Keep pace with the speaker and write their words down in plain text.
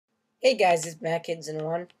Hey guys, it's Matt Kids in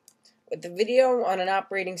One with a video on an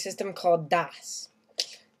operating system called DOS.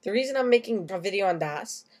 The reason I'm making a video on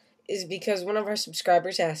DOS is because one of our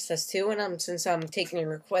subscribers asked us to, and since I'm taking a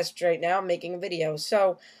request right now, I'm making a video.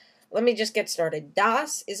 So let me just get started.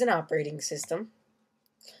 DOS is an operating system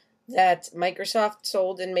that Microsoft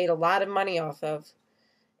sold and made a lot of money off of,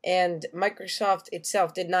 and Microsoft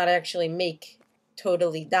itself did not actually make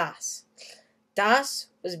totally DOS. DOS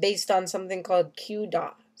was based on something called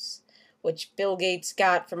QDOS, which Bill Gates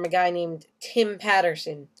got from a guy named Tim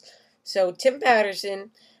Patterson. So Tim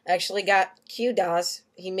Patterson actually got QDOS.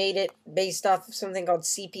 He made it based off of something called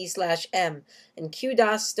CP/M. And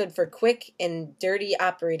QDOS stood for Quick and Dirty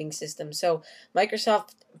Operating System. So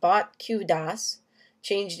Microsoft bought QDOS,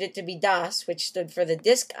 changed it to be DOS, which stood for the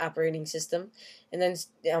Disk Operating System, and then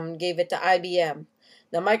gave it to IBM.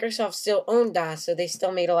 Now, Microsoft still owned DOS, so they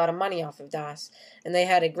still made a lot of money off of DOS, and they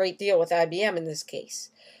had a great deal with IBM in this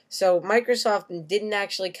case. So Microsoft didn't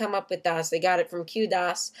actually come up with DOS. They got it from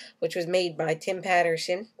QDOS, which was made by Tim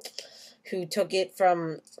Patterson, who took it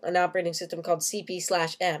from an operating system called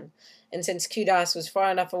CP/M. And since QDOS was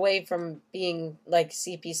far enough away from being like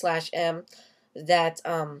CP/M, that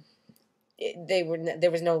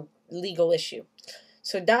there was no legal issue.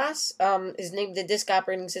 So DOS is named the disk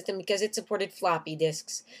operating system because it supported floppy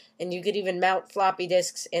disks, and you could even mount floppy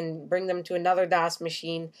disks and bring them to another DOS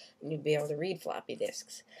machine, and you'd be able to read floppy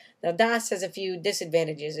disks. Now DOS has a few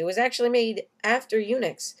disadvantages. It was actually made after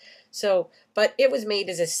Unix, but it was made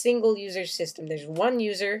as a single user system. There's one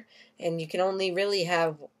user, and you can only really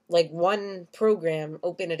have like one program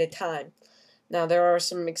open at a time. Now there are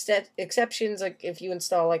some exceptions, like if you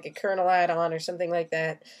install like a kernel add-on or something like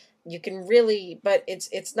that. You can really, but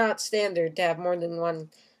it's not standard to have more than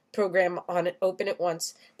one program on it open at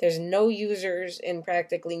once. There's no users and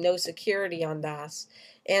practically no security on DOS.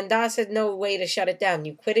 And DOS had no way to shut it down.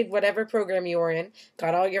 You quitted whatever program you were in,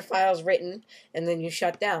 got all your files written, and then you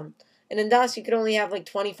shut down. And in DOS, you could only have like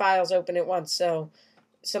 20 files open at once. So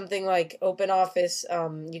something like OpenOffice,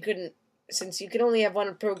 since you could only have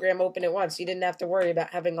one program open at once, you didn't have to worry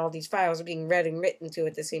about having all these files being read and written to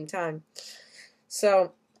at the same time.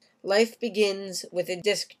 So life begins with a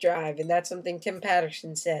disk drive, and that's something Tim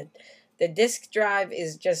Patterson said. The disk drive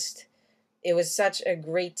it was such a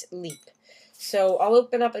great leap. So I'll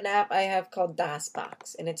open up an app I have called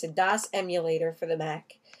DOSBox, and it's a DOS emulator for the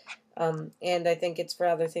Mac. And I think it's for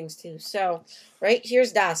other things too. So right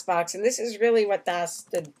here's DOSBox, and this is really what DOS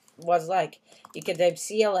was like. You could type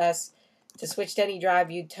CLS to switch to any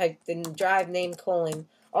drive. You type the drive name :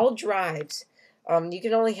 all drives. You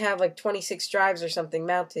can only have like 26 drives or something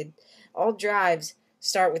mounted. All drives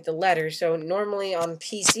start with the letter. So normally on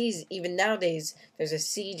PCs, even nowadays, there's a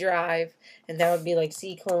C drive, and that would be like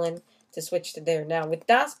C : to switch to there. Now with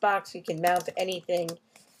DOSBox, you can mount anything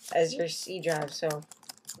as your C drive. So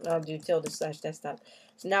I'll do ~/desktop.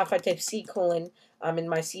 So now if I type C : I'm in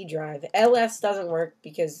my C drive. LS doesn't work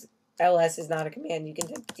because LS is not a command. You can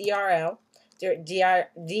type DRL,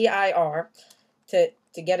 DIR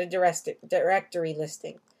to get a directory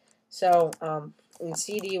listing. So, and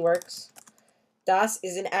CD works. DOS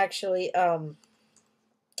isn't actually,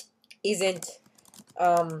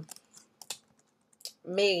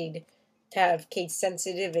 made to have case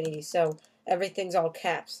sensitivity, so everything's all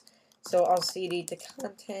caps. So I'll CD to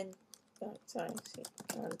content. Contents.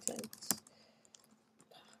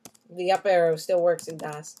 The up arrow still works in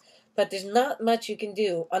DOS. But there's not much you can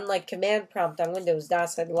do. Unlike command prompt on Windows,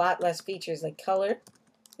 DOS had a lot less features, like color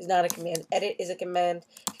is not a command. Edit is a command.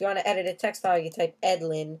 If you want to edit a text file, you type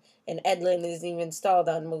edlin, and edlin isn't even installed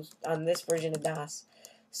on this version of DOS.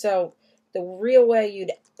 So the real way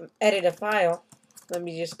you'd edit a file, let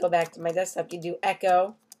me just go back to my desktop, you do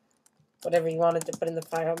echo, whatever you wanted to put in the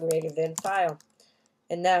file, greater than file.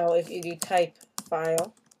 And now if you do type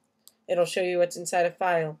file, it'll show you what's inside a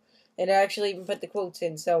file. And I actually even put the quotes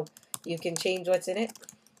in, so you can change what's in it.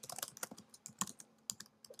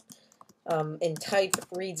 And type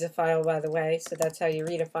reads a file, by the way, so that's how you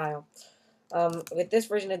read a file. With this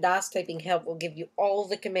version of DOS, typing help will give you all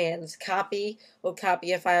the commands. Copy will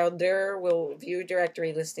copy a file. Dir will view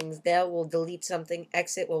directory listings. Del will delete something.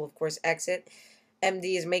 Exit will, of course, exit.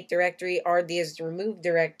 MD is make directory. RD is to remove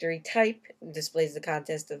directory. Type displays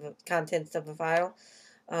the contents of a file.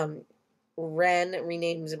 Ren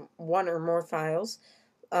renames one or more files.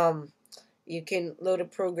 You can load a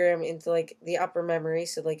program into like the upper memory,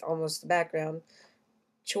 so like almost the background.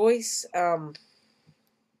 Choice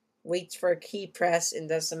waits for a key press and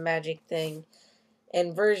does some magic thing.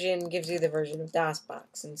 And version gives you the version of DOSBox,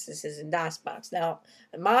 since this is in DOSBox. Now,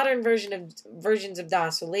 a modern versions of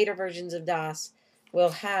DOS, so later versions of DOS, will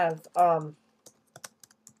have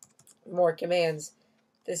more commands.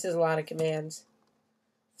 This is a lot of commands.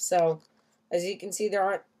 So, as you can see,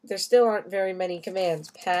 there still aren't very many commands.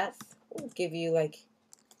 Path will give you like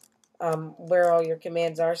where all your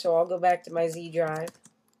commands are. So I'll go back to my Z drive.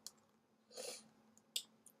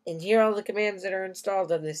 And here are all the commands that are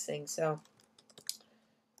installed on this thing. So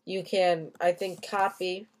you can, I think,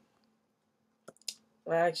 copy.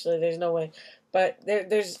 Well, actually, there's no way. But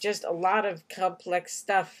there's just a lot of complex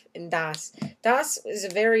stuff in DOS. DOS is a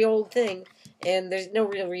very old thing, and there's no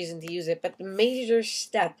real reason to use it. But the major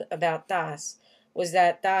step about DOS was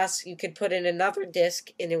that DOS, you could put in another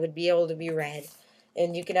disk, and it would be able to be read.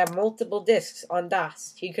 And you can have multiple disks on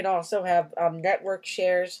DOS. You can also have network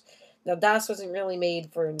shares. Now, DOS wasn't really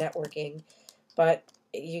made for networking, but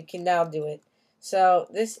you can now do it. So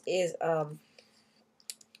this is a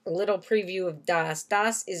little preview of DOS.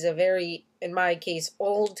 DOS is a very, in my case,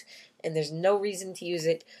 old, and there's no reason to use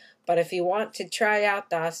it. But if you want to try out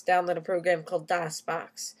DOS, download a program called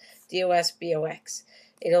DOSBox, DOSBox.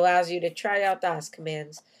 It allows you to try out DOS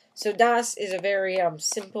commands. So DOS is a very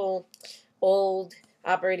simple, old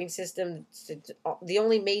operating system. The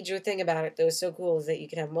only major thing about it, though, is so cool, is that you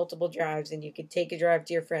can have multiple drives, and you could take a drive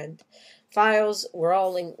to your friend. Files were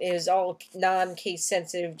all non-case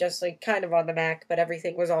sensitive, just like kind of on the Mac, but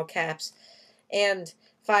everything was all caps. And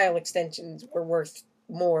file extensions were worth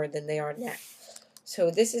more than they are now. So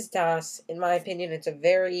this is DOS. In my opinion, it's a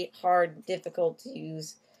very hard, difficult to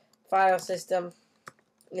use file system,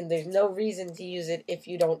 and there's no reason to use it if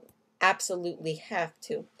you don't absolutely have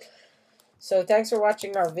to. So thanks for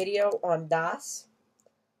watching our video on DOS,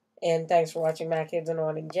 and thanks for watching Mac Kids and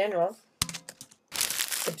On in general.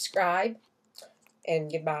 Subscribe,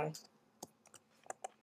 and goodbye.